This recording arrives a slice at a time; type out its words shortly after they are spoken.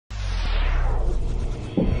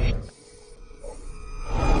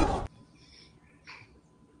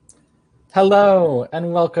Hello,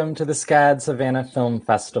 and welcome to the SCAD Savannah Film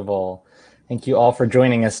Festival. Thank you all for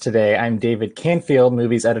joining us today. I'm David Canfield,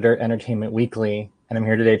 movies editor at Entertainment Weekly, and I'm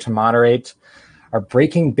here today to moderate our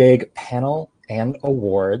Breaking Big panel and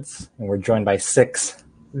awards. And we're joined by six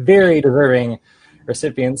very deserving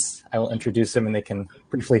recipients. I will introduce them and they can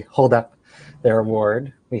briefly hold up their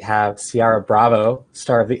award. We have Ciara Bravo,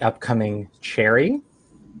 star of the upcoming Cherry.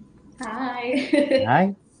 Hi.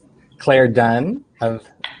 Hi. Claire Dunn of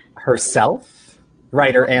Herself,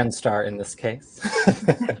 writer and star in this case.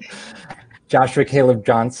 Joshua Caleb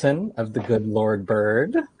Johnson of The Good Lord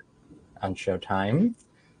Bird on Showtime.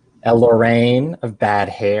 Elle Lorraine of Bad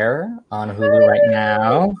Hair on Hulu right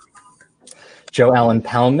now. Jo Ellen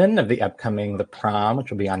Pellman of the upcoming The Prom,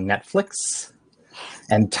 which will be on Netflix.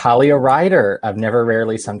 And Talia Ryder of Never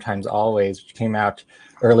Rarely, Sometimes Always, which came out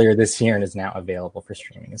earlier this year and is now available for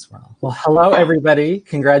streaming as well. Well, hello, everybody.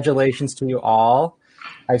 Congratulations to you all.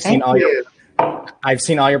 I've seen all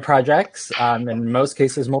your projects, in most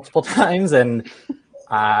cases multiple times, and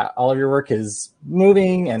all of your work is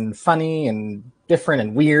moving and funny and different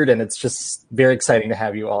and weird, and it's just very exciting to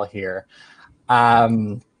have you all here.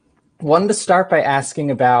 Wanted to start by asking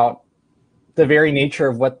about the very nature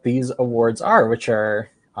of what these awards are, which are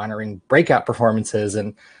honoring breakout performances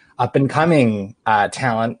and up-and-coming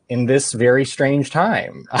talent in this very strange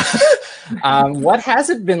time. What has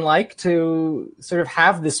it been like to sort of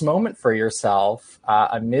have this moment for yourself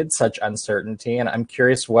amid such uncertainty? And I'm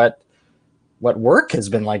curious what work has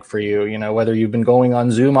been like for you, you know, whether you've been going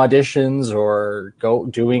on Zoom auditions or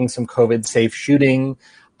doing some COVID-safe shooting.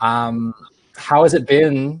 How has it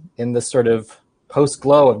been in this sort of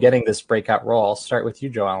post-glow of getting this breakout role? I'll start with you,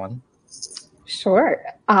 Jo Ellen. Sure.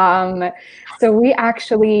 So we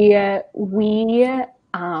actually,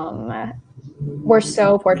 were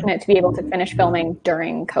so fortunate to be able to finish filming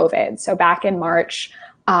during COVID. So back in March,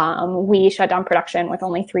 we shut down production with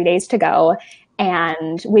only 3 days to go.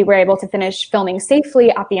 And we were able to finish filming safely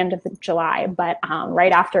at the end of July. But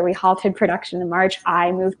right after we halted production in March,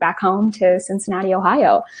 I moved back home to Cincinnati,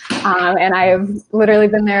 Ohio. And I've literally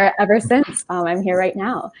been there ever since. I'm here right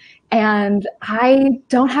now. And I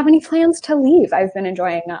don't have any plans to leave. I've been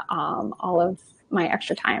enjoying all of my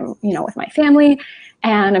extra time, you know, with my family.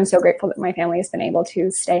 And I'm so grateful that my family has been able to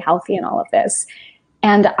stay healthy in all of this.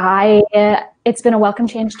 And it's been a welcome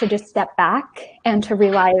change to just step back and to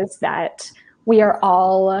realize that we are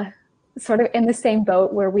all sort of in the same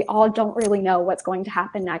boat where we all don't really know what's going to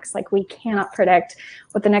happen next. Like, we cannot predict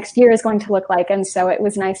what the next year is going to look like. And so it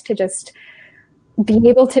was nice to just be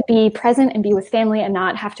able to be present and be with family and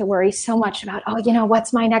not have to worry so much about, oh, you know,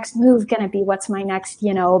 what's my next move going to be? What's my next,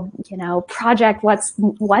 project?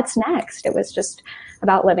 What's next? It was just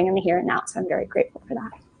about living in the here and now. So I'm very grateful for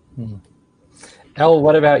that. Mm-hmm. Elle,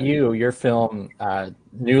 what about you? Your film,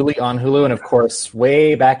 newly on Hulu, and of course,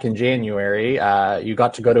 way back in January, you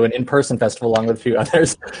got to go to an in-person festival along with a few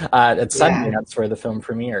others at Sundance, where the film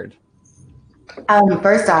premiered.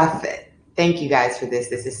 First off, thank you guys for this.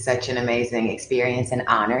 This is such an amazing experience and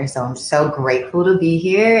honor. So I'm so grateful to be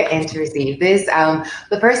here and to receive this.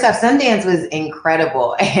 But first off, Sundance was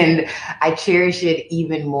incredible, and I cherish it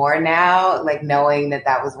even more now, like knowing that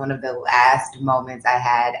that was one of the last moments I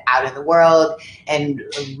had out in the world, and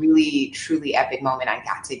a really, truly epic moment I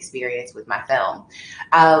got to experience with my film.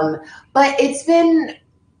 But it's been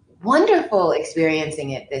wonderful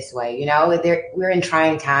experiencing it this way. You know, we're in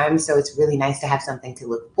trying times, so it's really nice to have something to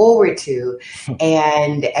look forward to.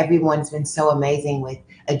 And everyone's been so amazing with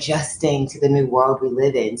adjusting to the new world we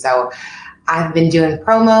live in. So I've been doing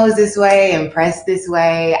promos this way and press this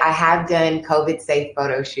way. I have done COVID-safe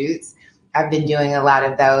photo shoots. I've been doing a lot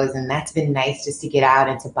of those, and that's been nice just to get out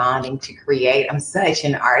and to bond and to create. I'm such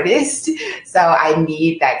an artist, so I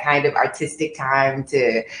need that kind of artistic time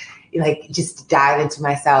to just dive into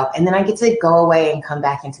myself. And then I get to go away and come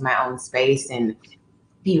back into my own space and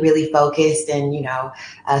be really focused and,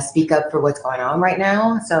 speak up for what's going on right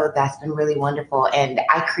now. So that's been really wonderful. And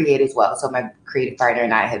I create as well. So my creative partner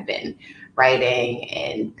and I have been writing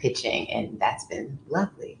and pitching, and that's been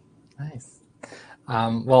lovely. Nice.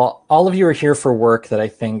 Well, all of you are here for work that I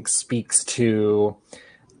think speaks to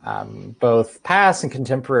both past and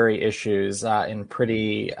contemporary issues in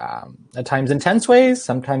pretty, at times intense ways,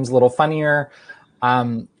 sometimes a little funnier.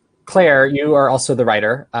 Claire, you are also the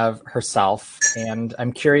writer of Herself, and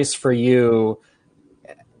I'm curious for you,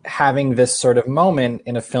 having this sort of moment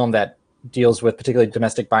in a film that deals with particularly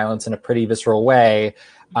domestic violence in a pretty visceral way,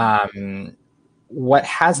 what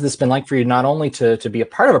has this been like for you, not only to be a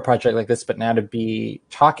part of a project like this, but now to be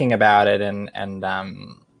talking about it and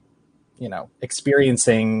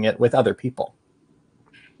experiencing it with other people?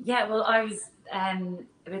 Yeah, well, I was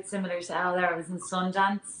a bit similar to Elle there. I was in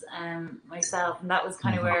Sundance myself, and that was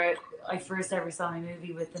kind of where I first ever saw my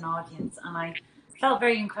movie with an audience, and I felt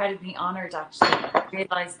very incredibly honored actually. I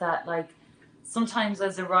realized that like sometimes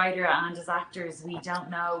as a writer and as actors we don't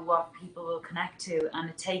know what people will connect to, and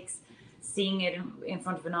it takes seeing it in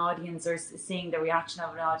front of an audience or seeing the reaction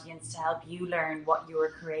of an audience to help you learn what you were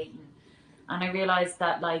creating. And I realized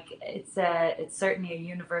that like it's certainly a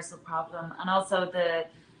universal problem, and also the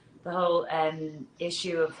whole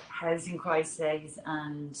issue of housing crises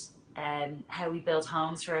and how we build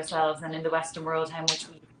homes for ourselves, and in the Western world how much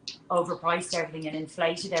we overpriced everything and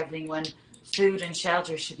inflated everything when food and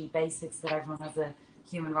shelter should be basics that everyone has a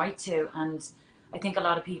human right to. And I think a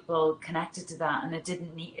lot of people connected to that, and it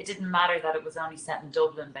didn't matter that it was only set in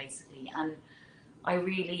Dublin basically. And I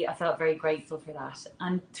felt very grateful for that.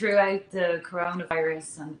 And throughout the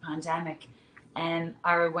coronavirus and the pandemic,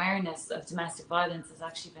 our awareness of domestic violence has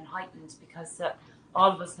actually been heightened because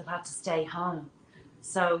all of us have had to stay home.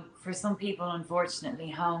 So for some people, unfortunately,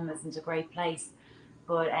 home isn't a great place,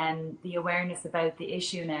 but the awareness about the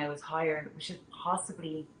issue now is higher, which is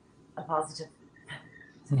possibly a positive.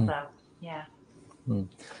 So, yeah.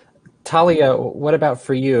 Talia, what about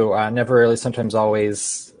for you? Never Really, Sometimes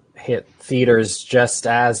Always hit theaters just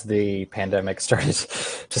as the pandemic started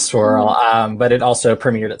to swirl, but it also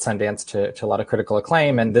premiered at Sundance to a lot of critical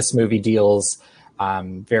acclaim. And this movie deals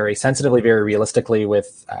very sensitively, very realistically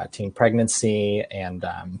with teen pregnancy, and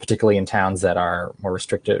particularly in towns that are more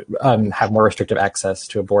restrictive, have more restrictive access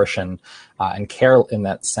to abortion and care in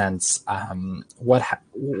that sense.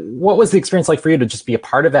 What was the experience like for you to just be a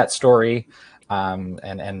part of that story,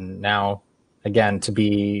 and now again to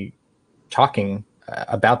be talking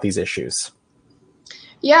about these issues?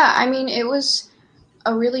 Yeah, I mean, it was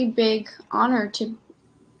a really big honor to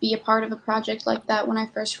be a part of a project like that. When I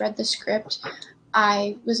first read the script,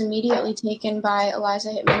 I was immediately taken by Eliza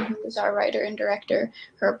Hittman, who is our writer and director,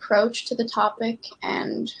 her approach to the topic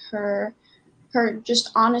and her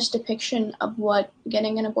just honest depiction of what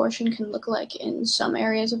getting an abortion can look like in some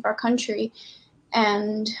areas of our country.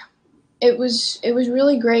 And it was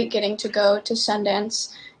really great getting to go to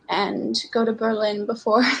Sundance and go to Berlin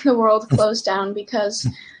before the world closed down, because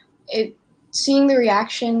seeing the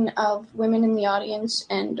reaction of women in the audience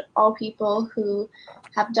and all people who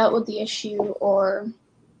have dealt with the issue or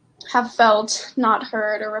have felt not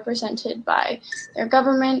heard or represented by their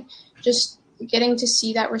government, just getting to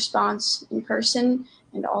see that response in person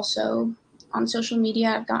and also on social media.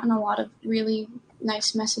 I've gotten a lot of really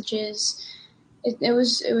nice messages. It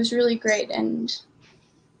was really great and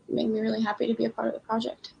made me really happy to be a part of the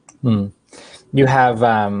project. You have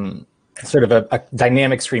sort of a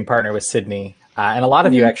dynamic screen partner with Sydney, and a lot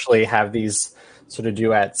of you actually have these sort of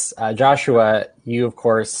duets. Joshua, you of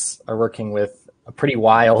course are working with a pretty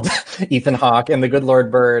wild Ethan Hawke and the good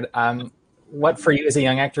Lord Bird. What for you as a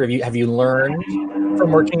young actor have you learned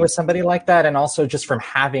from working with somebody like that, and also just from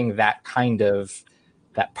having that kind of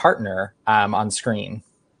that partner on screen?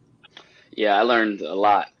 Yeah, I learned a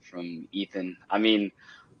lot from Ethan. I mean,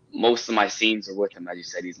 most of my scenes are with him. As you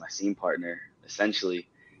said, he's my scene partner, essentially.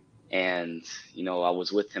 And, you know, I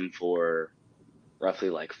was with him for roughly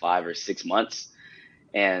like 5 or 6 months.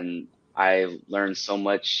 And I learned so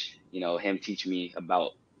much, you know, him teaching me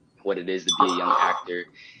about what it is to be a young actor.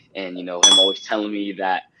 And, you know, him always telling me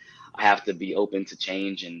that I have to be open to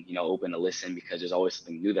change and, you know, open to listen, because there's always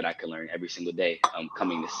something new that I can learn every single day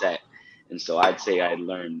coming to set. And so I'd say I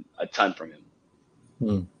learned a ton from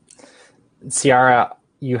him. Ciara,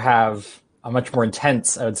 you have a much more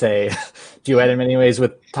intense, I would say, duet in many ways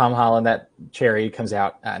with Tom Holland. That Cherry comes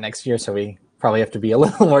out next year, so we probably have to be a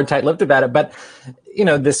little more tight-lipped about it. But, you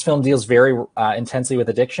know, this film deals very intensely with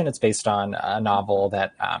addiction. It's based on a novel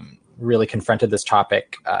that really confronted this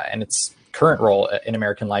topic and its current role in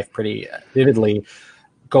American life pretty vividly.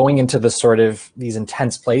 Going into the sort of these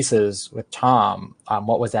intense places with Tom,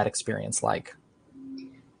 what was that experience like?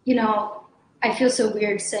 You know, I feel so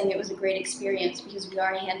weird saying it was a great experience, because we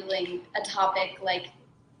are handling a topic like,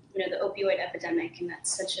 you know, the opioid epidemic, and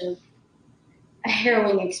that's such a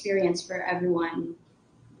harrowing experience for everyone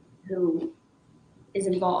who is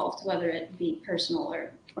involved, whether it be personal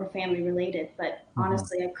or family related. But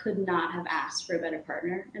honestly, I could not have asked for a better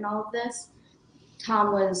partner in all of this.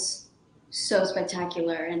 Tom was so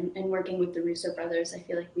spectacular, and working with the Russo brothers, I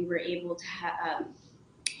feel like we were able to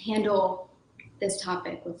handle this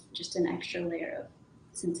topic with just an extra layer of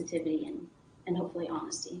sensitivity and hopefully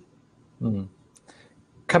honesty.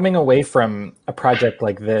 Coming away from a project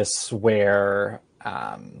like this where,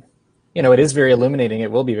 you know, it is very illuminating, it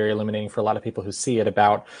will be very illuminating for a lot of people who see it,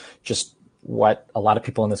 about just what a lot of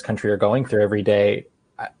people in this country are going through every day.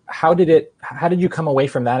 how did you come away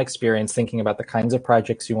from that experience thinking about the kinds of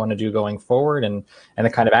projects you want to do going forward and the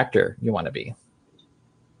kind of actor you want to be?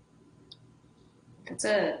 That's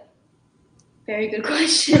a very good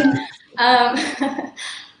question.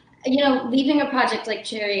 Leaving a project like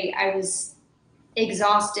Cherry, I was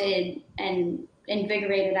exhausted and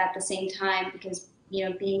invigorated at the same time because,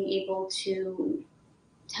 being able to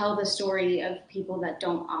tell the story of people that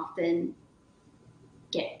don't often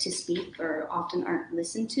get to speak or often aren't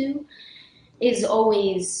listened to it's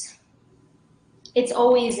always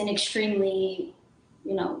an extremely,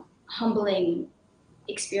 humbling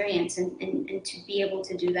experience. And to be able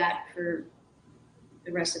to do that for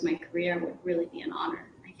the rest of my career would really be an honor.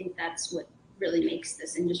 I think that's what really makes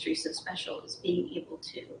this industry so special, is being able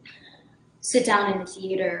to sit down in a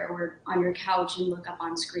theater or on your couch and look up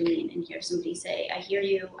on screen and hear somebody say, I hear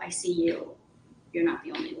you, I see you, you're not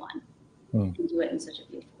the only one. And do it in such a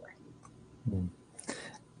beautiful way.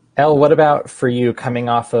 Elle, what about for you, coming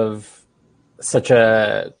off of such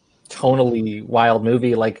a tonally wild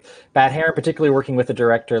movie like Bad Hair, particularly working with a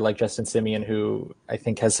director like Justin Simien, who I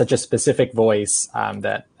think has such a specific voice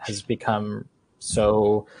that has become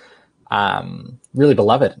so really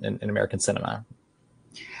beloved in American cinema?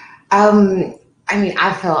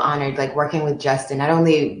 I feel honored, like working with Justin, not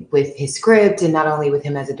only with his script and not only with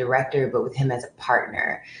him as a director, but with him as a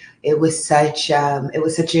partner. It was such an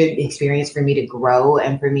experience for me to grow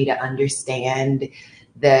and for me to understand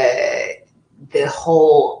the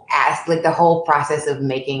whole the whole process of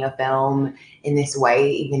making a film in this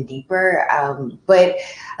way even deeper. But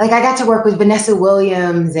I got to work with Vanessa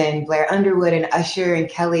Williams and Blair Underwood and Usher and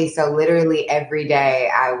Kelly. So literally every day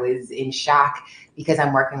I was in shock because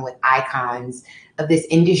I'm working with icons of this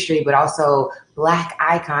industry, but also Black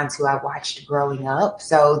icons who I watched growing up.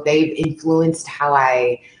 So they've influenced how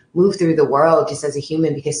I move through the world just as a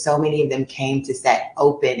human, because so many of them came to set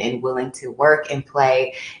open and willing to work and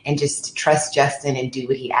play and just trust Justin and do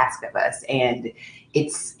what he asked of us. And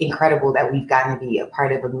it's incredible that we've gotten to be a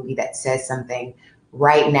part of a movie that says something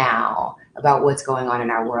right now about what's going on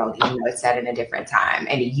in our world, even though it's set in a different time,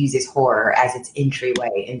 and it uses horror as its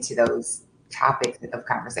entryway into those topics of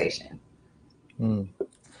conversation.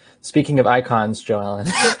 Speaking of icons,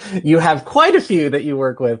 Joellen, you have quite a few that you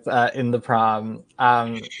work with in the prom.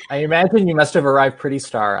 I imagine you must have arrived pretty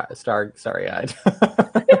starry-eyed.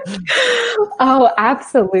 Oh,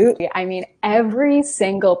 absolutely. I mean, every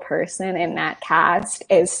single person in that cast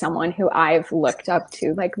is someone who I've looked up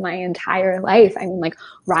to like my entire life. I mean, like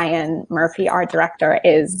Ryan Murphy, our director,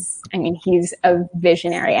 he's a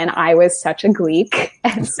visionary, and I was such a gleek.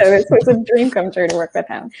 And so this was a dream come true to work with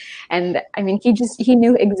him. And I mean, he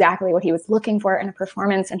knew exactly what he was looking for in a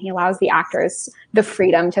performance, and he allows the actors the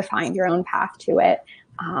freedom to find your own path to it.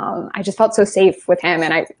 I just felt so safe with him,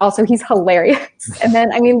 and he's hilarious. And then,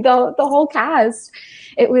 the whole cast,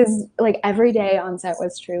 it was like every day on set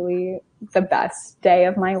was truly the best day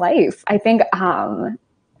of my life. I think Meryl,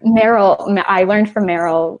 I learned from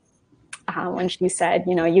Meryl when she said,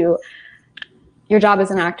 your job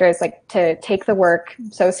as an actor is like to take the work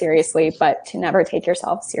so seriously, but to never take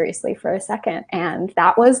yourself seriously for a second. And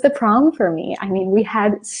that was the prom for me. I mean, we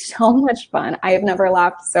had so much fun. I have never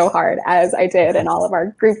laughed so hard as I did in all of our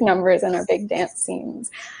group numbers and our big dance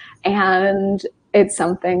scenes. And it's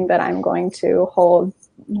something that I'm going to hold,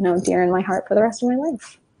 dear in my heart for the rest of my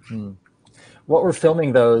life. What were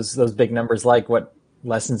filming those big numbers like? What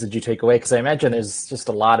lessons did you take away? Because I imagine there's just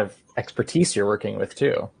a lot of expertise you're working with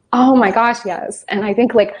too. Oh my gosh, yes. And I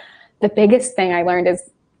think like the biggest thing I learned is,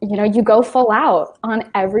 you go full out on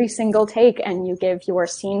every single take, and you give your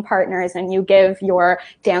scene partners and you give your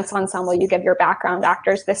dance ensemble, you give your background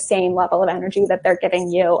actors the same level of energy that they're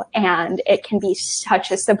giving you. And it can be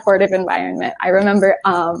such a supportive environment. I remember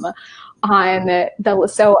on the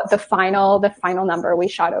final number we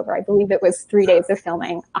shot over, I believe it was 3 days of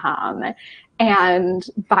filming. And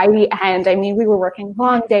by the end, we were working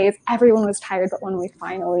long days. Everyone was tired, but when we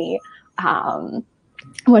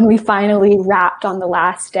finally wrapped on the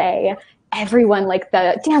last day, everyone, like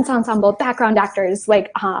the dance ensemble, background actors,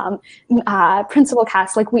 like principal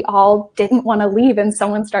cast, like we all didn't want to leave, and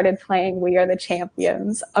someone started playing "We Are the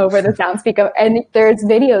Champions" over the soundspeaker, and there's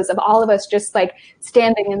videos of all of us just like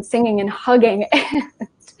standing and singing and hugging.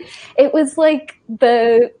 It was like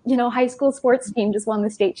the, high school sports team just won the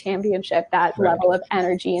state championship, that Right. level of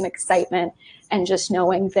energy and excitement, and just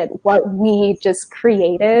knowing that what we just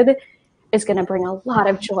created is going to bring a lot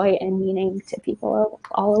of joy and meaning to people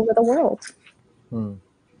all over the world.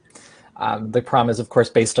 The prom is, of course,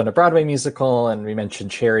 based on a Broadway musical, and we mentioned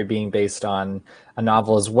Cherry being based on a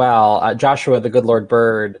novel as well. Joshua, the Good Lord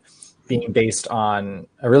Bird, being based on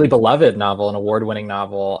a really beloved novel, an award-winning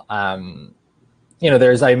novel,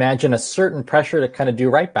 there's, I imagine, a certain pressure to kind of do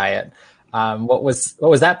right by it. What was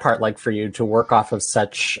that part like for you to work off of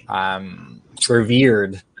such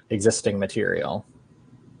revered existing material?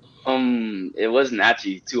 It wasn't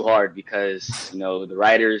actually too hard because, the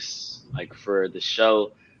writers, like, for the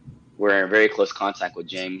show, were in very close contact with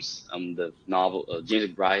James, James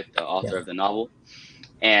McBride, the author of the novel.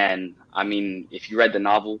 And I mean, if you read the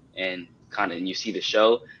novel and you see the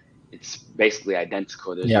show, it's basically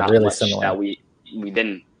identical. There's not really much similar. that we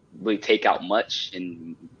didn't really take out much,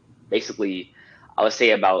 and basically, I would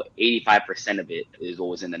say about 85% of it is what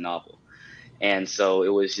was in the novel. And so it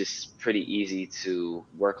was just pretty easy to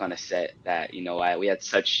work on a set that, we had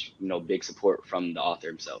such, big support from the author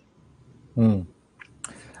himself. Well,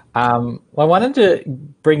 I wanted to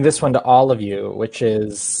bring this one to all of you, which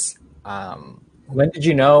is, when did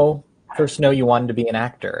you first know you wanted to be an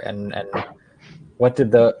actor, and what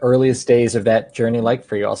did the earliest days of that journey like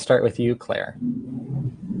for you? I'll start with you, Claire.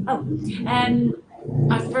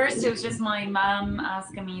 At first, it was just my mum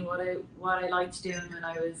asking me what I liked doing when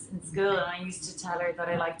I was in school, and I used to tell her that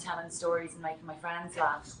I liked telling stories and making my friends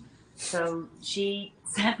laugh. So she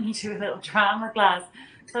sent me to a little drama class.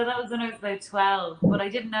 So that was when I was about 12, but I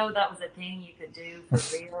didn't know that was a thing you could do for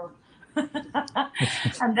real.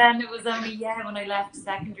 And then it was only when I left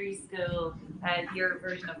secondary school, your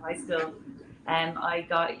version of high school, I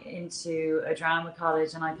got into a drama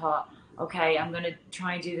college, and I thought, okay, I'm going to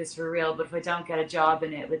try and do this for real, but if I don't get a job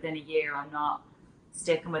in it within a year, I'm not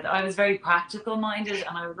sticking with it. I was very practical minded,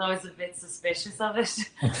 and I was always a bit suspicious of it.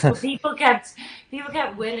 But people kept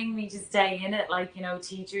willing me to stay in it, like,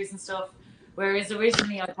 teachers and stuff. Whereas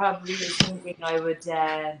originally I probably was thinking I would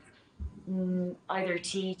either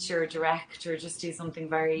teach or direct or just do something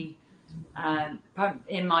very,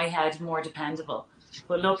 in my head, more dependable.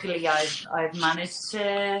 But luckily I've managed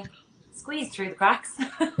to squeeze through the cracks.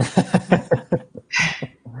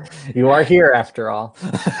 You are here after all.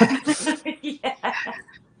 Yeah.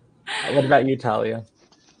 What about you, Talia?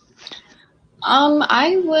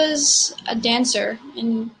 I was a dancer,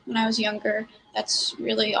 and when I was younger, that's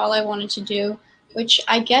really all I wanted to do, which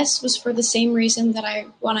I guess was for the same reason that I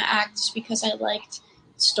want to act, just because I liked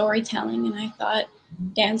storytelling, and I thought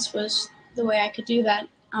dance was the way I could do that.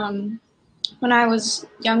 When I was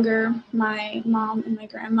younger, my mom and my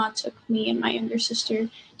grandma took me and my younger sister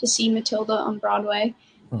to see Matilda on Broadway.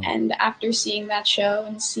 And after seeing that show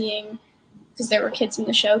and seeing, because there were kids in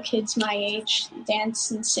the show, kids my age,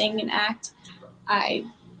 dance and sing and act, I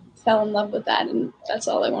fell in love with that, and that's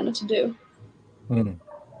all I wanted to do.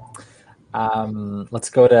 Let's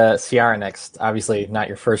go to Ciara next. Obviously not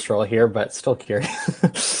your first role here, but still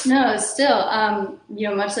curious. No, still,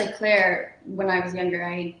 much like Claire, when I was younger,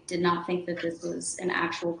 I did not think that this was an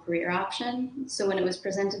actual career option. So when it was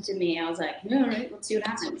presented to me, I was like, all right, let's see what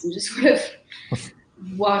happens, and just sort of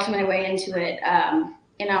walked my way into it. And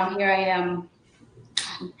now here I am,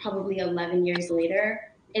 probably 11 years later.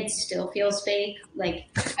 It still feels fake. Like,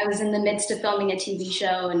 I was in the midst of filming a TV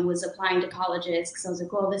show and was applying to colleges because I was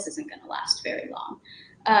like, well, this isn't going to last very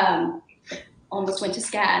long. Almost went to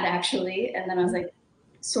SCAD, actually. And then I was like,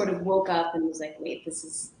 sort of woke up and was like, wait,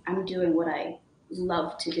 I'm doing what I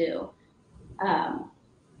love to do.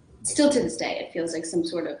 Still to this day, it feels like some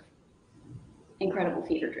sort of incredible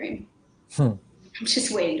fever dream. I'm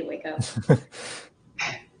just waiting to wake up.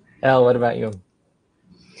 Elle, what about you?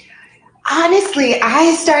 Honestly,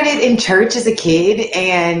 I started in church as a kid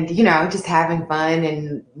and, just having fun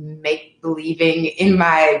and make-believing in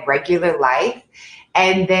my regular life.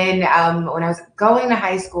 And then when I was going to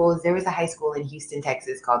high school, there was a high school in Houston,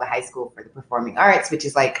 Texas called the High School for the Performing Arts, which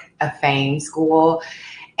is like a fame school.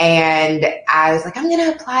 And I was like, I'm going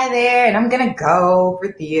to apply there and I'm going to go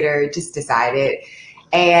for theater, just decided.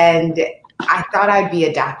 And I thought I'd be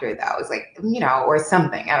a doctor, though. I was like, or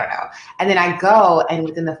something. I don't know. And then I go, and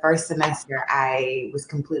within the first semester, I was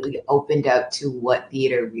completely opened up to what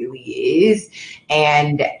theater really is.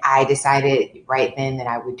 And I decided right then that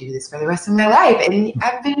I would do this for the rest of my life. And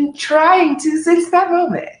I've been trying to since that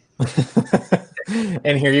moment.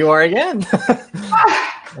 And here you are again.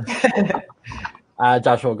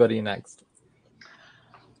 Joshua, we'll go to you next.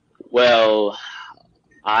 Well,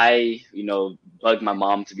 I, bugged my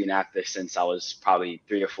mom to be an actor since I was probably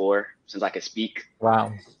 3 or 4, since I could speak.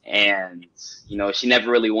 Wow. And, she never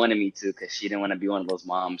really wanted me to because she didn't want to be one of those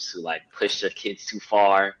moms who pushed her kids too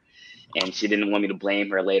far. And she didn't want me to blame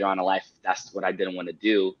her later on in life. That's what I didn't want to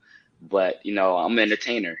do. But, I'm an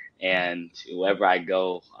entertainer, and wherever I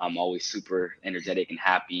go, I'm always super energetic and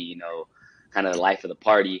happy, kind of the life of the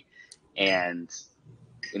party. And,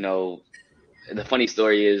 the funny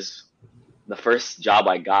story is the first job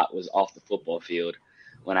I got was off the football field.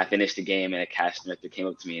 When I finished the game and a casting director came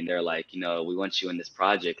up to me and they're like, you know, we want you in this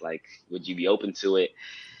project. Like, would you be open to it?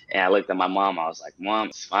 And I looked at my mom. I was like, Mom,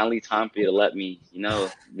 it's finally time for you to let me, you know,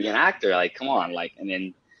 be an actor. Like, come on. Like, and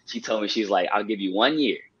then she told me, she's like, I'll give you 1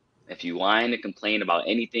 year. If you whine and complain about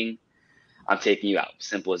anything, I'm taking you out.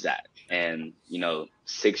 Simple as that. And, you know,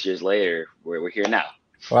 6 years later, we're here now.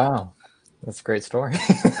 Wow. That's a great story.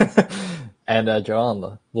 And Joellen,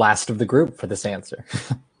 the last of the group for this answer.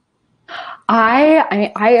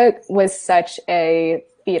 I was such a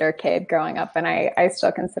theater kid growing up, and I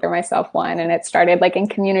still consider myself one. And it started like in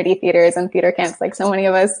community theaters and theater camps, like so many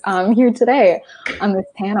of us here today on this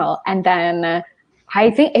panel. And then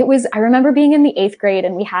I think I remember being in the 8th grade,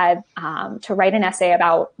 and we had to write an essay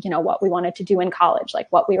about, you know, what we wanted to do in college,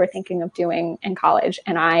 like what we were thinking of doing in college.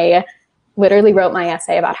 And I literally wrote my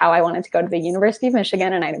essay about how I wanted to go to the University of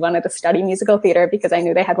Michigan and I wanted to study musical theater because I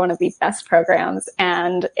knew they had one of the best programs.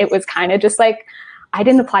 And it was kind of just like, I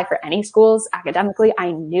didn't apply for any schools academically.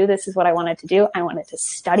 I knew this is what I wanted to do. I wanted to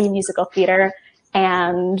study musical theater.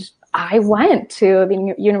 And I went to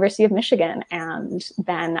the University of Michigan, and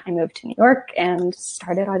then I moved to New York and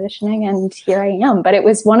started auditioning, and here I am. But it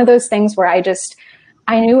was one of those things where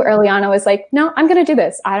I knew early on, I was like, no, I'm going to do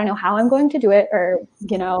this. I don't know how I'm going to do it or,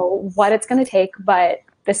 you know, what it's going to take, but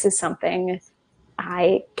this is something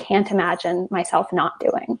I can't imagine myself not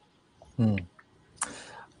doing.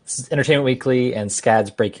 This is Entertainment Weekly and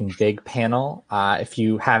SCAD's Breaking Big panel. If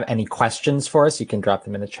you have any questions for us, you can drop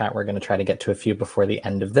them in the chat. We're going to try to get to a few before the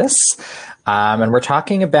end of this. And we're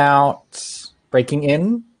talking about breaking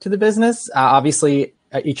into the business. Obviously,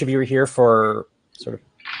 each of you are here for sort of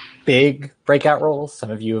big breakout roles.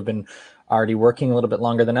 Some of you have been already working a little bit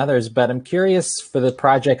longer than others, but I'm curious, for the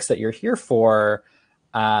projects that you're here for,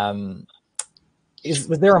 was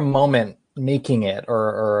there a moment making it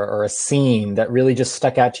or a scene that really just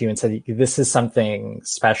stuck out to you and said, this is something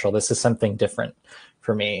special, this is something different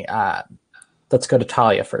for me? Let's go to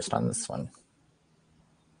Talia first on this one.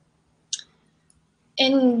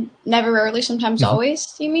 In Never, Rarely, Sometimes,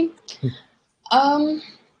 Always, you mean?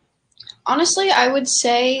 Honestly, I would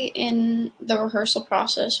say in the rehearsal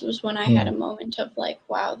process was when I had a moment of like,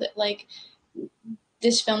 wow, that like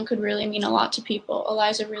this film could really mean a lot to people.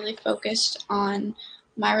 Eliza really focused on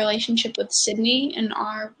my relationship with Sydney and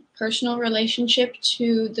our personal relationship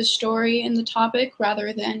to the story and the topic,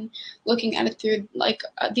 rather than looking at it through like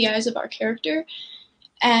the eyes of our character.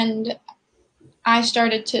 And I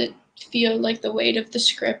started to feel like the weight of the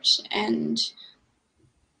script and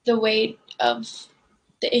the weight of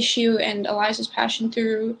the issue and Eliza's passion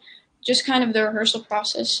through just kind of the rehearsal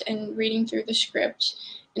process and reading through the script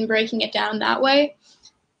and breaking it down that way.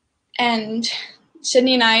 And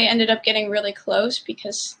Sydney and I ended up getting really close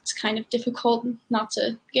because it's kind of difficult not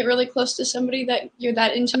to get really close to somebody that you're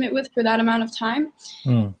that intimate with for that amount of time.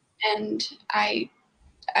 And I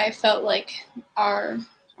felt like our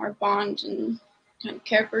bond and kind of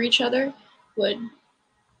care for each other would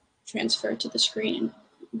transfer to the screen,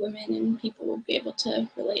 and women and people will be able to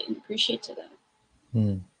relate and appreciate to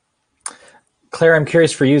that. Claire, I'm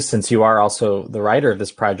curious for you, since you are also the writer of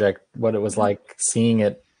this project, what it was like seeing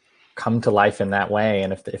it come to life in that way,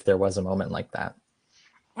 and if there was a moment like that.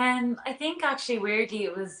 I think actually weirdly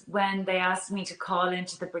it was when they asked me to call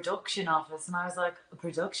into the production office, and I was like, a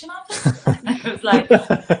production office? And I was like,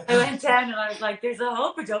 I went down and I was like, there's a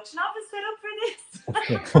whole production office set up for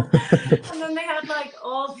this? And then they had like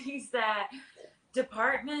all these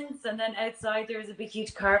departments, and then outside there was a big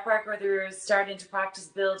huge car park where they were starting to practice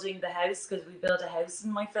building the house, because we built a house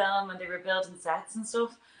in my film and they were building sets and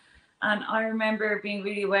stuff. And I remember being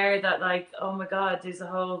really aware that, like, oh my God, there's a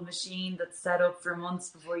whole machine that's set up for months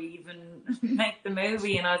before you even make the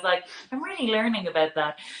movie. And I was like, I'm really learning about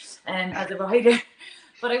that as a writer.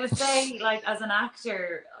 But I would say, like, as an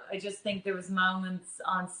actor, I just think there was moments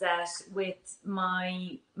on set with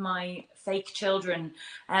my fake children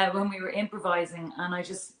when we were improvising. And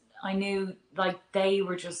I knew, like, they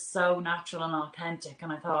were just so natural and authentic.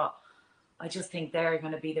 And I thought, I just think they're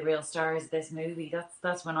going to be the real stars of this movie.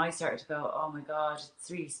 That's when I started to go, oh my God, it's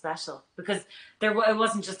really special. Because it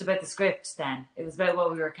wasn't just about the script then. It was about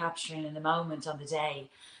what we were capturing in the moment on the day.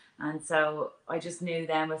 And so I just knew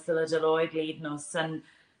then with Philida Lloyd leading us and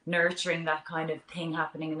nurturing that kind of thing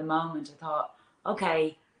happening in the moment, I thought,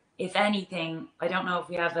 okay, if anything, I don't know if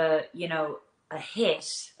we have a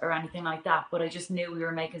hit or anything like that, but I just knew we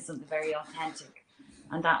were making something very authentic.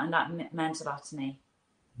 And that meant a lot to me.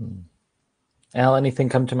 Al, anything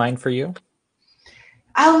come to mind for you?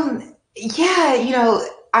 Yeah,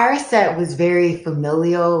 our set was very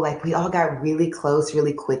familial. Like we all got really close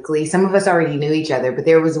really quickly. Some of us already knew each other, but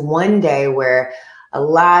there was one day where a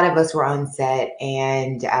lot of us were on set,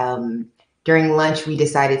 and during lunch we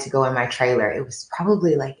decided to go in my trailer. It was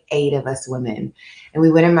probably like 8 of us women, and we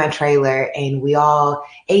went in my trailer and we all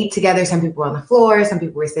ate together. Some people were on the floor, some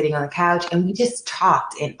people were sitting on the couch, and we just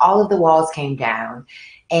talked, and all of the walls came down.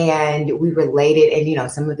 And we related, and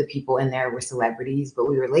some of the people in there were celebrities, but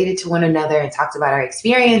we related to one another and talked about our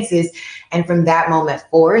experiences. And from that moment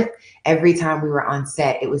forth, every time we were on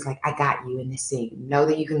set, it was like, I got you in this scene. Know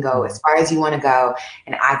that you can go as far as you want to go,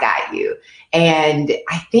 and I got you. And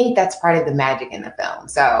I think that's part of the magic in the film.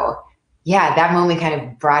 So yeah, that moment kind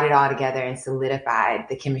of brought it all together and solidified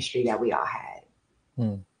the chemistry that we all had.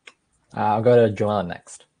 I'll go to Joelle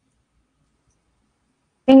next.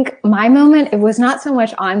 I think my moment, it was not so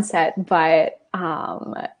much on set, but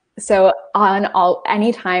so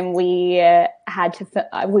anytime we had to,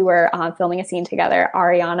 we were filming a scene together,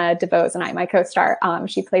 Ariana DeBose and I, my co-star,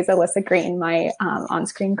 she plays Alyssa Green, my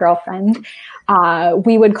on-screen girlfriend.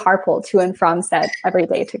 We would carpool to and from set every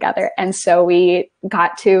day together. And so we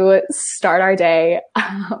got to start our day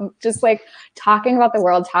just like talking about the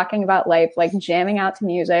world, talking about life, like jamming out to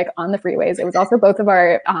music on the freeways. It was also both of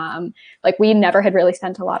our, like we never had really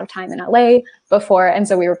spent a lot of time in LA before. And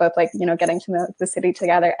so we were both like, getting to know the city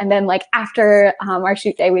together. And then like after our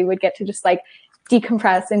shoot day, we would get to just like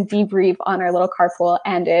decompress and debrief on our little carpool.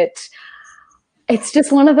 And it's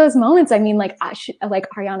just one of those moments. I mean, like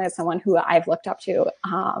Ariana is someone who I've looked up to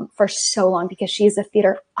for so long because she's a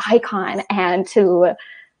theater icon, and to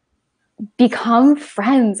become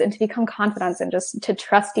friends and to become confidants and just to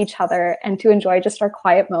trust each other and to enjoy just our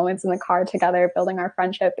quiet moments in the car together, building our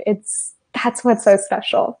friendship. That's what's so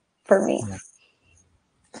special for me.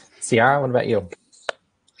 Ciara, what about you?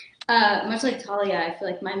 Much like Talia, I feel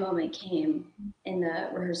like my moment came in the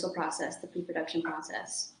rehearsal process, the pre-production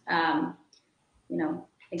process.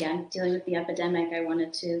 Again, dealing with the epidemic,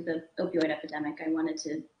 the opioid epidemic, I wanted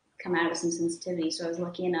to come out with some sensitivity. So I was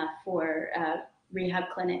lucky enough for a rehab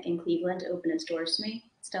clinic in Cleveland to open its doors to me,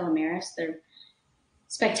 Stella Maris. They're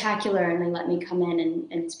spectacular, and they let me come in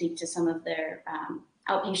and speak to some of their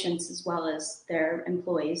outpatients as well as their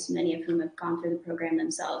employees, many of whom have gone through the program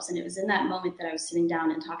themselves. And it was in that moment that I was sitting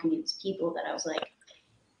down and talking to these people that I was like,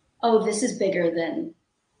 oh, this is bigger than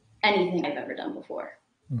anything I've ever done before.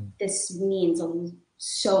 This means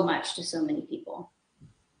so much to so many people.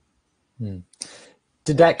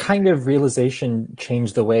 Did that kind of realization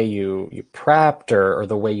change the way you prepped or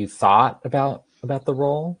the way you thought about the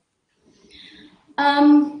role?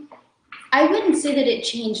 I wouldn't say that it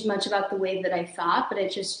changed much about the way that I thought, but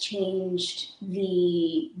it just changed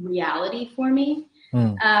the reality for me.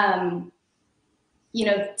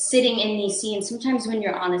 Sitting in these scenes, sometimes when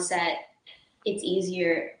you're on a set, it's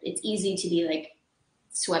easy to be like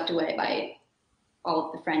swept away by all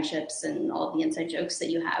of the friendships and all of the inside jokes that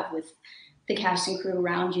you have with the cast and crew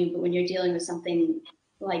around you. But when you're dealing with something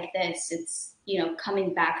like this, it's,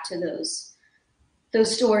 coming back to those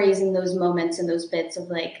stories and those moments and those bits of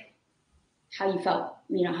like how you felt,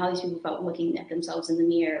 how these people felt looking at themselves in the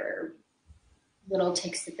mirror, or little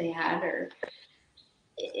tics that they had, or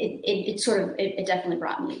it definitely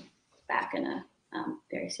brought me back in a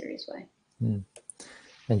very serious way.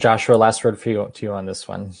 And Joshua, last word to you on this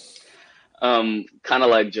one. Kind of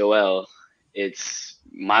like Joelle, it's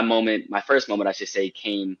my first moment, I should say,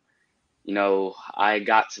 came, I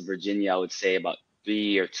got to Virginia, I would say about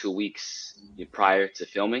 3 or 2 weeks prior to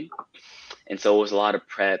filming. And so it was a lot of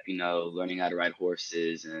prep, learning how to ride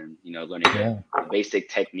horses and, learning the basic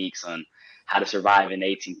techniques on how to survive in the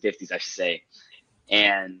 1850s, I should say.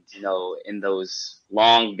 And, in those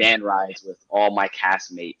long van rides with all my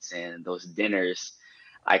castmates and those dinners,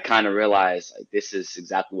 I kind of realized like, this is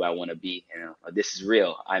exactly where I want to be. This is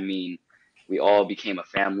real. I mean, we all became a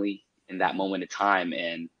family in that moment of time,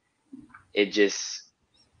 and it just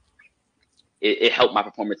it helped my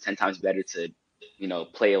performance 10 times better to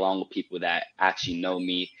play along with people that actually know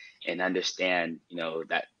me and understand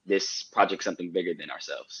that this project's something bigger than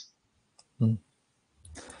ourselves. Well,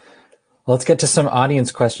 let's get to some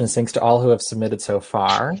audience questions. Thanks to all who have submitted so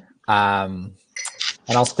far.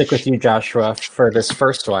 And I'll stick with you, Joshua, for this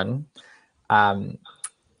first one.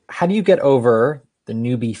 How do you get over the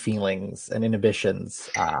newbie feelings and inhibitions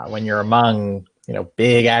when you're among,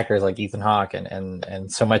 big actors like Ethan Hawke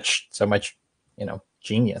and so much,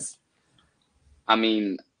 genius? I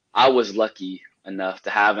mean, I was lucky enough to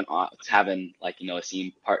have a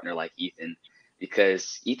scene partner like Ethan,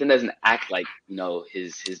 because Ethan doesn't act like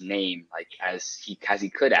his name as he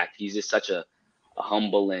could act. He's just such a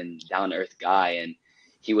humble and down to earth guy, and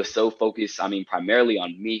he was so focused, I mean, primarily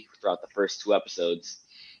on me throughout the first 2 episodes,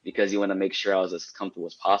 because you want to make sure I was as comfortable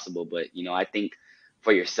as possible. But, you know, I think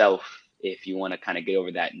for yourself, if you want to kind of get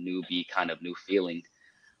over that newbie kind of new feeling,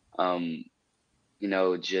 um, you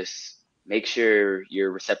know, just make sure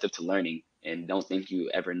you're receptive to learning and don't think you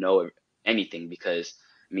ever know anything, because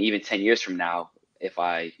I mean, even 10 years from now, if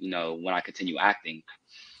I, you know, when I continue acting,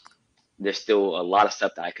 there's still a lot of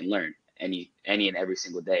stuff that I can learn any and every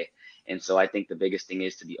single day. And so I think the biggest thing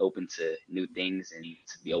is to be open to new things and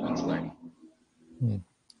to be open to learning.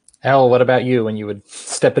 Elle, what about you when you would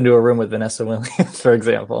step into a room with Vanessa Williams, for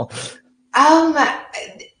example?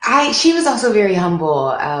 She was also very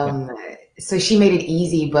humble. So she made it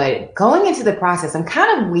easy, but going into the process, I'm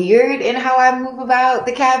kind of weird in how I move about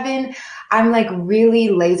the cabin. I'm like really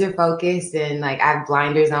laser focused and like I have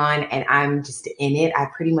blinders on and I'm just in it. I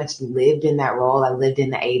pretty much lived in that role. I lived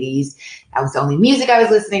in the 80s. That was the only music I was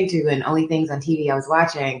listening to and only things on TV I was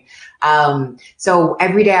watching. So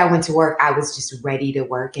every day I went to work, I was just ready to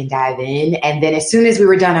work and dive in. And then as soon as we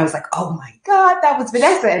were done, I was like, oh my God, that was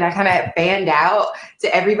Vanessa. And I kind of fanned out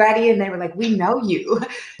to everybody and they were like, we know you.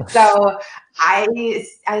 So I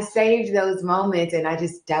saved those moments and I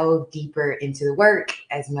just dove deeper into the work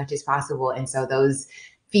as much as possible. And so those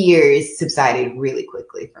fears subsided really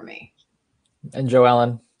quickly for me. And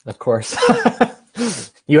Joellen, of course,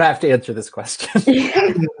 you have to answer this question.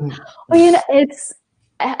 Well, you know, it's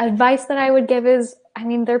advice that I would give is, I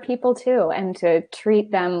mean, they're people too, and to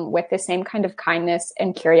treat them with the same kind of kindness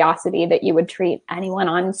and curiosity that you would treat anyone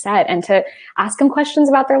on set, and to ask them questions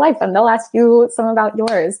about their life and they'll ask you some about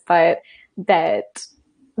yours, but that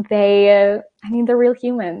they, I mean, they're real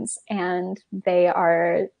humans and they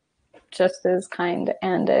are just as kind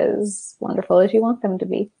and as wonderful as you want them to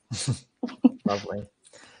be. Lovely.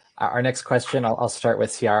 Our next question, I'll start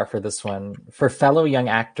with Ciara for this one. For fellow young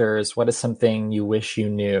actors, what is something you wish you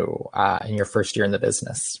knew in your first year in the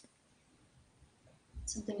business?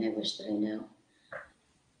 Something I wish that I knew.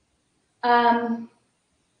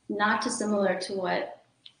 Not dissimilar to what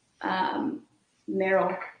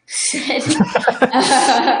Meryl said.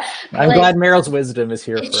 I'm glad Meryl's wisdom is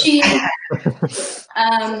here for us.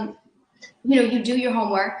 You know, you do your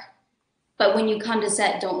homework, but when you come to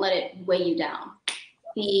set, don't let it weigh you down.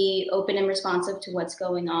 Be open and responsive to what's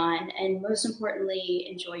going on, and most importantly,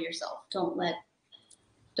 enjoy yourself. Don't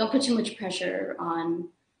put too much pressure on,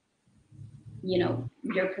 you know,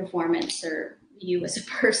 your performance or you as a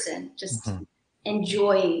person. Just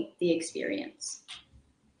enjoy the experience.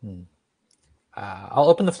 I'll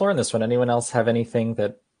open the floor on this one. Anyone else have anything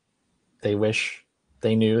that they wish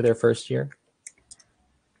they knew their first year?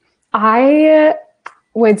 I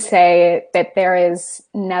would say that there is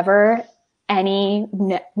never any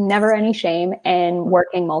shame in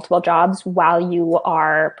working multiple jobs while you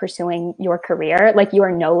are pursuing your career. Like, you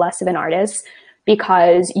are no less of an artist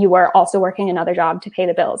because you are also working another job to pay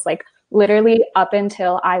the bills. Like, literally up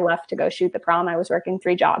until I left to go shoot the prom, I was working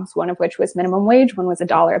 3 jobs, one of which was minimum wage, one was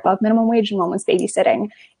 $1 above minimum wage, and one was babysitting.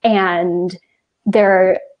 And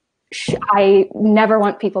I never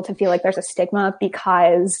want people to feel like there's a stigma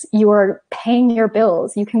because you are paying your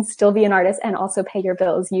bills. You can still be an artist and also pay your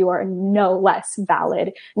bills. You are no less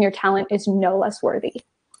valid and your talent is no less worthy.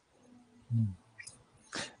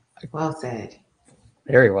 Well said.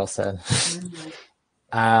 Very well said.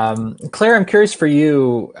 Claire, I'm curious for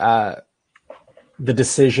you, the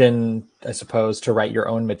decision, I suppose, to write your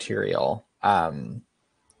own material.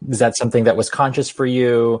 Is that something that was conscious for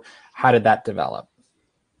you? How did that develop?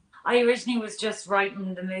 I originally was just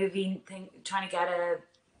writing the movie thing, trying to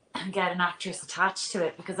get an actress attached to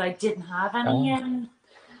it because I didn't have any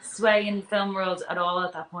sway in the film world at all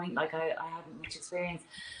at that point. Like, I hadn't much experience.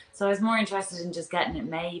 So I was more interested in just getting it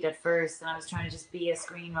made at first, and I was trying to just be a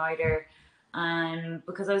screenwriter.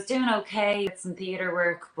 Because I was doing okay with some theatre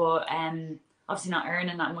work, but obviously not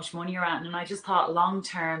earning that much money around. And I just thought long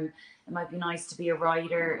term it might be nice to be a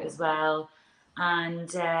writer as well.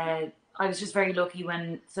 And I was just very lucky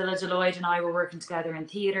when Phila Deloyd and I were working together in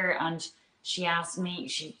theatre, and she asked me,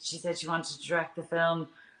 she said she wanted to direct the film,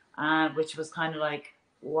 which was kind of like,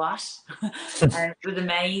 what? It was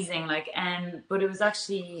amazing. But it was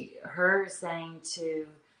actually her saying to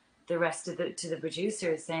the rest of the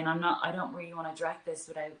producers, saying, I don't really want to direct this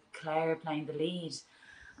without Claire playing the lead.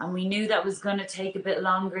 And we knew that was going to take a bit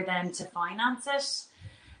longer then to finance it.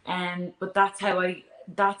 But that's how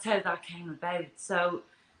that came about. So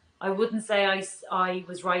I wouldn't say I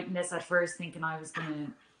was writing this at first thinking I was going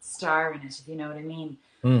to star in it, if you know what I mean.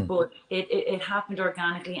 But it happened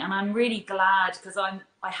organically, and I'm really glad because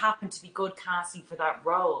I happen to be good casting for that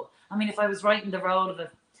role. I mean, if I was writing the role of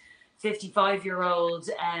a 55-year-old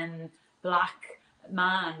Black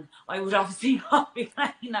man, I would obviously not be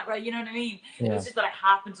playing that role. You know what I mean? It was just that I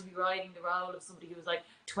happened to be writing the role of somebody who was like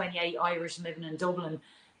 28, Irish, and living in Dublin,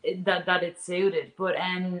 that it suited. But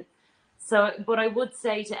I would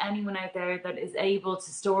say to anyone out there that is able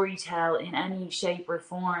to storytell in any shape or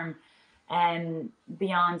form,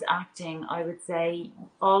 beyond acting, I would say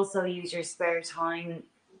also use your spare time,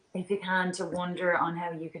 if you can, to wonder on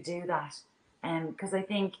how you could do that. Because I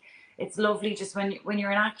think it's lovely just when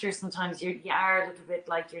you're an actor, sometimes you are a little bit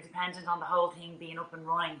like you're dependent on the whole thing being up and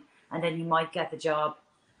running, and then you might get the job.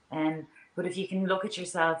 But if you can look at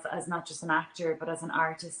yourself as not just an actor, but as an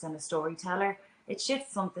artist and a storyteller, it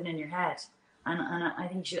shifts something in your head. And I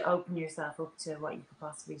think you should open yourself up to what you could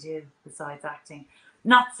possibly do besides acting.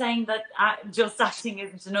 Not saying that just acting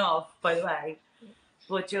isn't enough, by the way,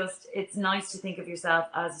 but just it's nice to think of yourself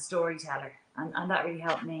as a storyteller. And that really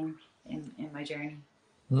helped me in my journey.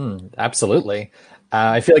 Absolutely.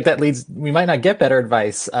 I feel like that leads, we might not get better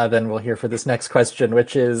advice than we'll hear for this next question,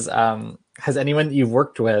 which is, has anyone you've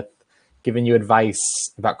worked with given you advice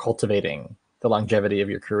about cultivating the longevity of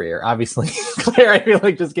your career? Obviously, Claire, I feel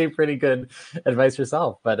like just gave pretty good advice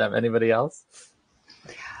herself, but anybody else?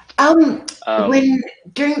 When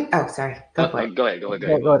during sorry, go ahead. Go ahead,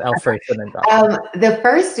 Elle first, and then the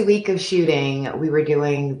first week of shooting, we were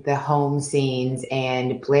doing the home scenes,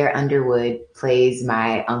 and Blair Underwood plays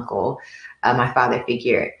my uncle, my father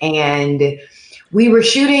figure, and we were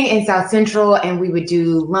shooting in South Central, and we would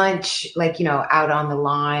do lunch, like, out on the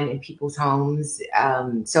lawn in people's homes.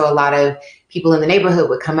 So a lot of people in the neighborhood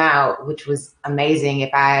would come out, which was amazing.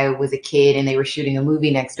 If I was a kid and they were shooting a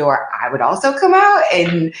movie next door, I would also come out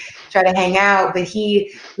and try to hang out. But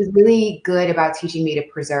he was really good about teaching me to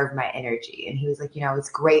preserve my energy. And he was like, it's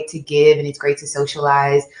great to give and it's great to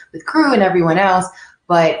socialize with crew and everyone else,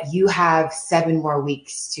 but you have 7 more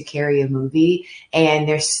weeks to carry a movie, and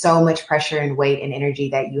there's so much pressure and weight and energy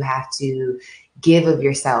that you have to give of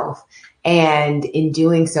yourself. And in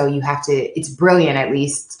doing so, you have to, it's brilliant at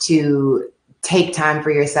least, to take time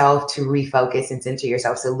for yourself to refocus and center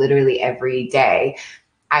yourself. So literally every day,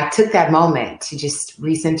 I took that moment to just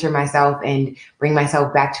recenter myself and bring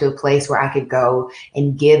myself back to a place where I could go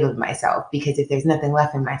and give of myself. Because if there's nothing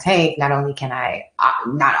left in my tank, not only can I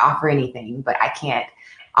not offer anything, but I can't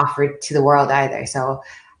offer it to the world either. So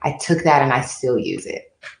I took that and I still use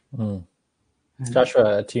it.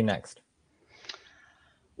 Joshua, to you next.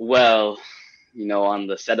 Well, on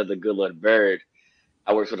the set of The Good Lord Bird,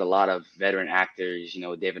 I worked with a lot of veteran actors,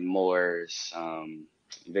 David Morse,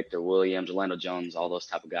 Victor Williams, Orlando Jones, all those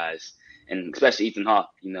type of guys, and especially Ethan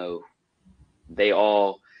Hawke. They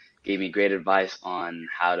all gave me great advice on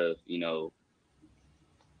how to,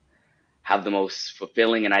 have the most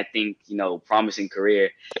fulfilling and I think, promising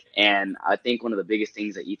career. And I think one of the biggest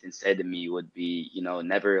things that Ethan said to me would be,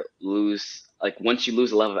 never lose, like once you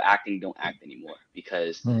lose a love of acting, don't act anymore,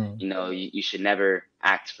 because, you should never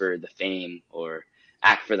act for the fame or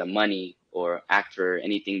act for the money or act for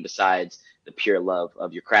anything besides the pure love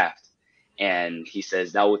of your craft. And he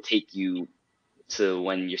says that will take you to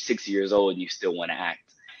when you're 60 years old and you still want to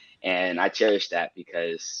act. And I cherish that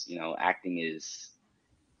because, acting is,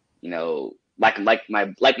 like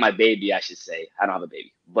my baby, I should say. I don't have a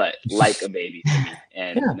baby, but like a baby to me.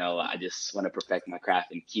 And, I just want to perfect my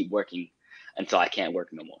craft and keep working until I can't work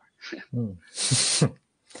no more.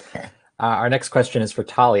 Our next question is for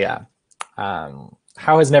Talia.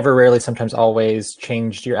 How has Never, Rarely, Sometimes, Always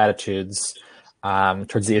changed your attitudes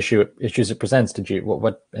towards the issues it presents? Did you,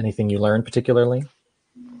 what anything you learned particularly?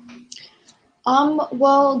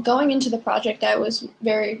 Well, going into the project, I was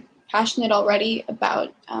very passionate already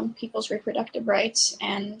about people's reproductive rights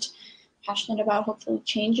and passionate about hopefully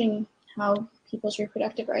changing how people's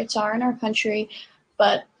reproductive rights are in our country.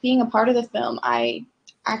 But being a part of the film, I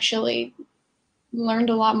actually learned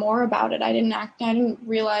a lot more about it. I didn't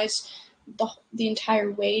realize the entire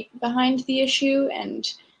weight behind the issue and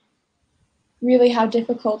really how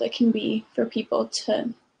difficult it can be for people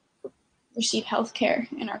to receive health care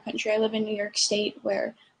in our country. I live in New York State,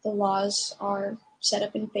 where the laws are set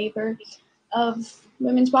up in favor of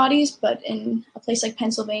women's bodies, but in a place like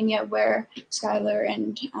Pennsylvania, where Skylar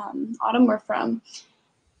and Autumn were from,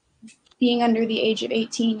 being under the age of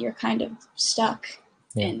 18, you're kind of stuck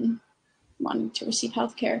in wanting to receive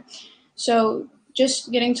health care. So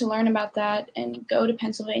just getting to learn about that and go to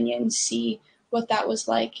Pennsylvania and see what that was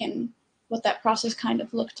like and what that process kind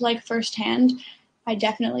of looked like firsthand, I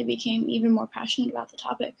definitely became even more passionate about the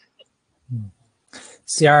topic.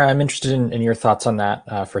 Ciara, I'm interested in your thoughts on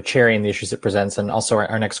that for Cherry and the issues it presents. And also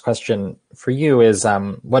our next question for you is,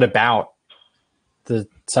 what about the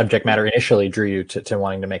subject matter initially drew you to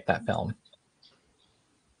wanting to make that film?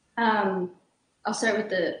 I'll start with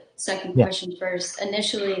the second Yeah. question first.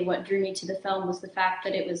 Initially, what drew me to the film was the fact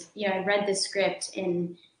that it was, I read the script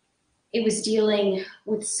and it was dealing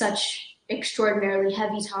with such extraordinarily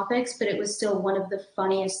heavy topics, but it was still one of the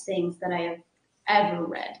funniest things that I have ever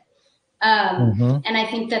read. And I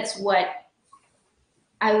think that's what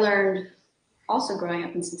I learned also growing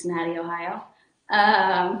up in Cincinnati, Ohio,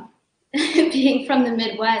 being from the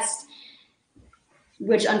Midwest,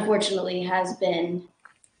 which unfortunately has been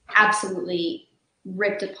absolutely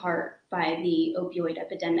ripped apart by the opioid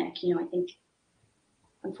epidemic. I think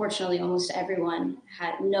unfortunately almost everyone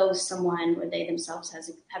knows someone or they themselves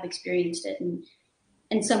have experienced it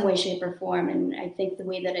in some way, shape, or form. And I think the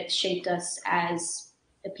way that it's shaped us as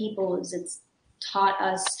a people is it's taught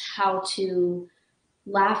us how to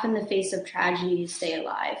laugh in the face of tragedy to stay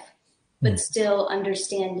alive, but still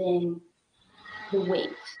understanding the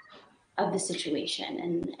weight of the situation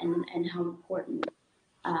and how important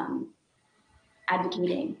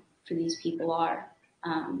advocating for these people are.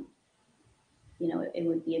 It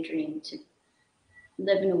would be a dream to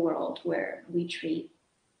live in a world where we treat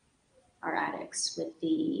our addicts with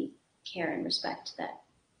the care and respect that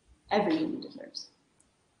every human deserves.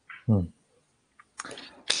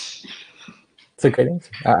 It's a great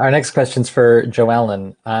answer. Our next question's for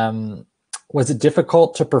Joellen. Was it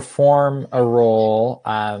difficult to perform a role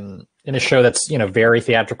in a show that's very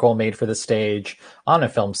theatrical, made for the stage, on a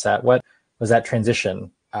film set? What was that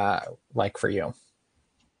transition like for you?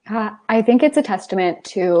 I think it's a testament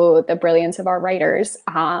to the brilliance of our writers,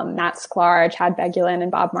 Matt Sklar, Chad Begulin,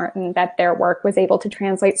 and Bob Martin, that their work was able to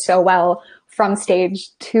translate so well from stage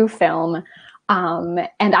to film. And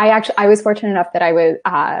I was fortunate enough that I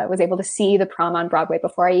was able to see The Prom on Broadway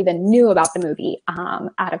before I even knew about the movie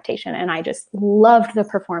adaptation. And I just loved the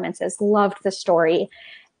performances, loved the story.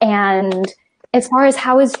 And as far as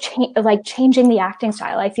how is changing the acting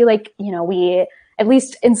style, I feel like, we, at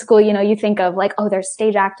least in school, you think of like, oh, there's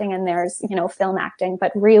stage acting and there's, film acting,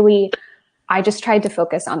 but really I just tried to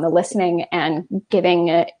focus on the listening and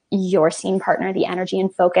giving your scene partner the energy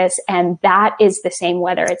and focus. And that is the same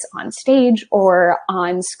whether it's on stage or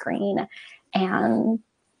on screen. And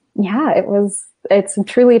yeah, it's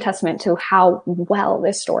truly a testament to how well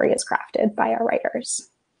this story is crafted by our writers.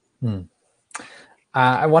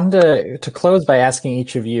 I wanted to close by asking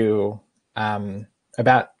each of you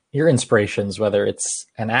about your inspirations, whether it's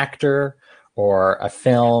an actor or a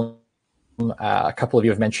film. A couple of you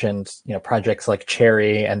have mentioned, projects like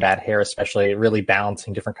Cherry and Bad Hair, especially really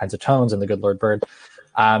balancing different kinds of tones, and The Good Lord Bird.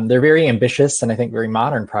 They're very ambitious and I think very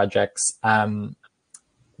modern projects.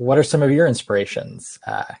 What are some of your inspirations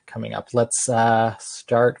coming up? Let's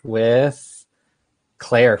start with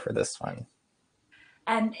Claire for this one.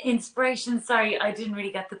 And inspiration, sorry, I didn't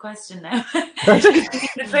really get the question now.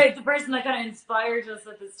 The person that kind of inspired us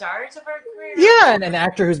at the start of our career? Yeah, and an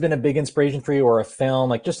actor who's been a big inspiration for you, or a film,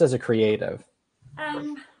 like just as a creative.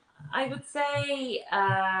 I would say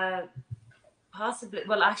possibly,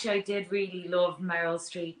 well, actually, I did really love Meryl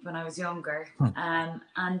Streep when I was younger.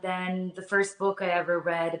 And then the first book I ever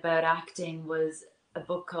read about acting was a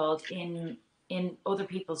book called In Other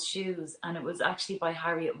People's Shoes, and it was actually by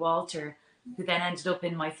Harriet Walter, who then ended up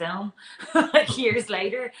in my film like years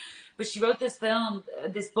later. But she wrote this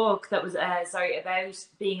book that was about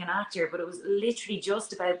being an actor, but it was literally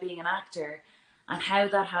just about being an actor and how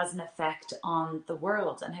that has an effect on the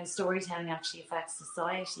world and how storytelling actually affects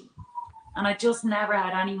society. And I just never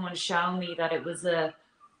had anyone show me that it was a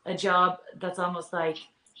job that's almost like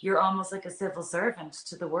you're almost like a civil servant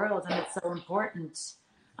to the world, and it's so important.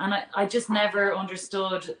 And I just never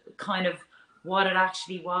understood kind of what it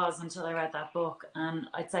actually was until I read that book. And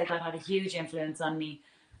I'd say that had a huge influence on me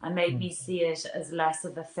and made me see it as less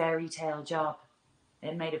of a fairy tale job.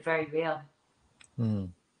 It made it very real.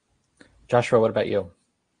 Joshua, what about you?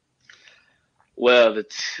 Well, the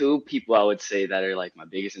two people I would say that are like my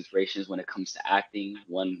biggest inspirations when it comes to acting,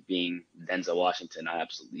 one being Denzel Washington. I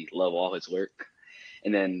absolutely love all his work.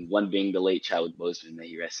 And then one being the late Chadwick Boseman, may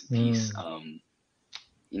he rest in peace.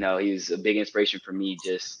 He was a big inspiration for me,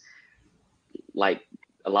 just like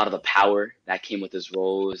a lot of the power that came with his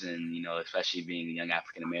roles, and especially being a young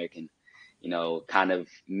African American, kind of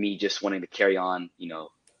me just wanting to carry on,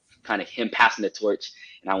 kind of him passing the torch,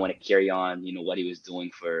 and I want to carry on, what he was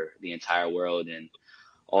doing for the entire world and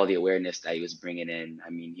all the awareness that he was bringing in. I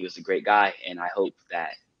mean, he was a great guy, and I hope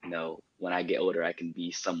that when I get older, I can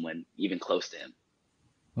be someone even close to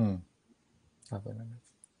him. Lovely.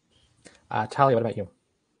 Talia, what about you?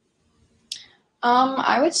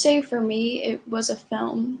 I would say for me, it was a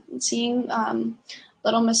film. Seeing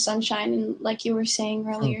Little Miss Sunshine, and like you were saying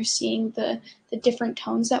earlier, seeing the different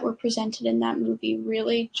tones that were presented in that movie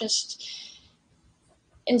really just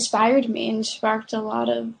inspired me and sparked a lot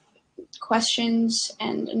of questions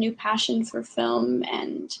and a new passion for film.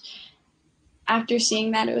 And after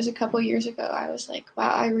seeing that, it was a couple years ago, I was like,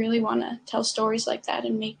 wow, I really want to tell stories like that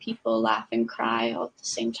and make people laugh and cry all at the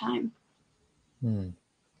same time.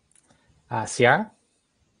 Ciara?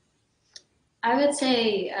 I would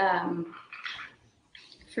say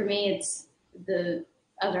for me, it's the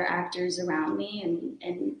other actors around me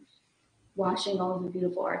and watching all of the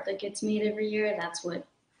beautiful art that gets made every year. That's what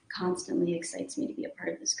constantly excites me to be a part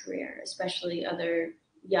of this career, especially other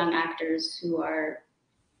young actors who are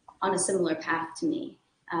on a similar path to me.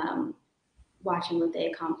 Watching what they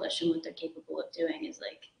accomplish and what they're capable of doing is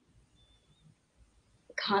like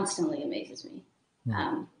constantly amazes me.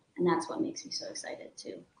 And that's what makes me so excited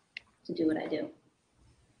to do what I do.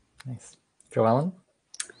 Nice. Joellen?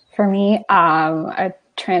 For me, a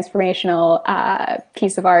transformational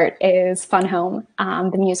piece of art is Fun Home,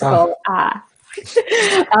 the musical.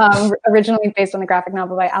 Originally based on the graphic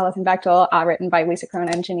novel by Alison Bechtel, written by Lisa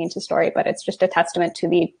Corona and Janine Testori, but it's just a testament to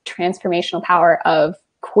the transformational power of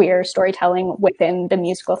queer storytelling within the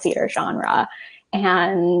musical theater genre.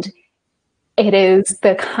 And it is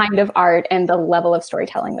the kind of art and the level of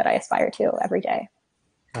storytelling that I aspire to every day.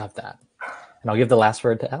 Love that. And I'll give the last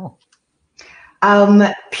word to Elle.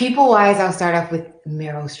 People-wise, I'll start off with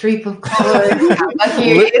Meryl Streep, of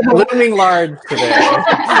course. Looming large today.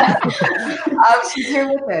 She's here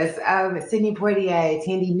with us. Sidney Poitier,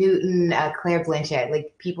 Tandy Newton, Claire Blanchett,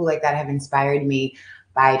 like people like that have inspired me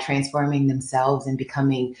by transforming themselves and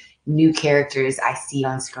becoming new characters I see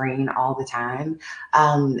on screen all the time.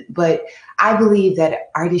 But I believe that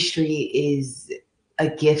artistry is a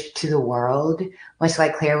gift to the world, much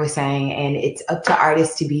like Claire was saying, and it's up to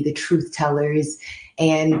artists to be the truth tellers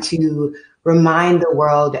and to remind the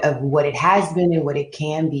world of what it has been and what it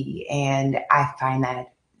can be. And I find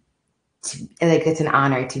that it's an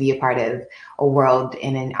honor to be a part of a world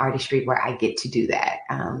and an artistry where I get to do that.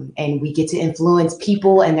 And we get to influence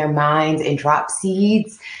people and their minds and drop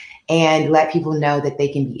seeds and let people know that they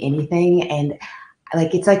can be anything. And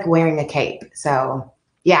it's like wearing a cape. So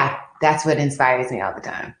yeah, that's what inspires me all the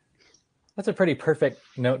time. That's a pretty perfect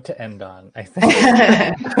note to end on, I think.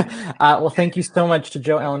 Well, thank you so much to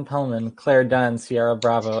Jo Ellen Pellman, Claire Dunn, Ciara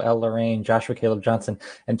Bravo, Elle Lorraine, Joshua Caleb Johnson,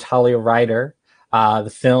 and Talia Ryder.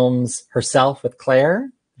 The films Herself with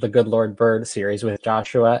Claire, The Good Lord Bird series with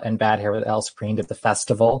Joshua, and Bad Hair with Elle screened at the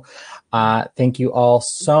festival. Thank you all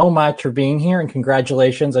so much for being here, and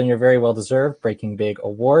congratulations on your very well-deserved Breaking Big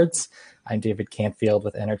Awards. I'm David Canfield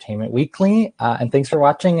with Entertainment Weekly, and thanks for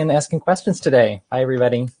watching and asking questions today. Bye,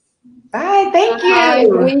 everybody. Bye. Thank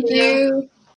you. Thank you.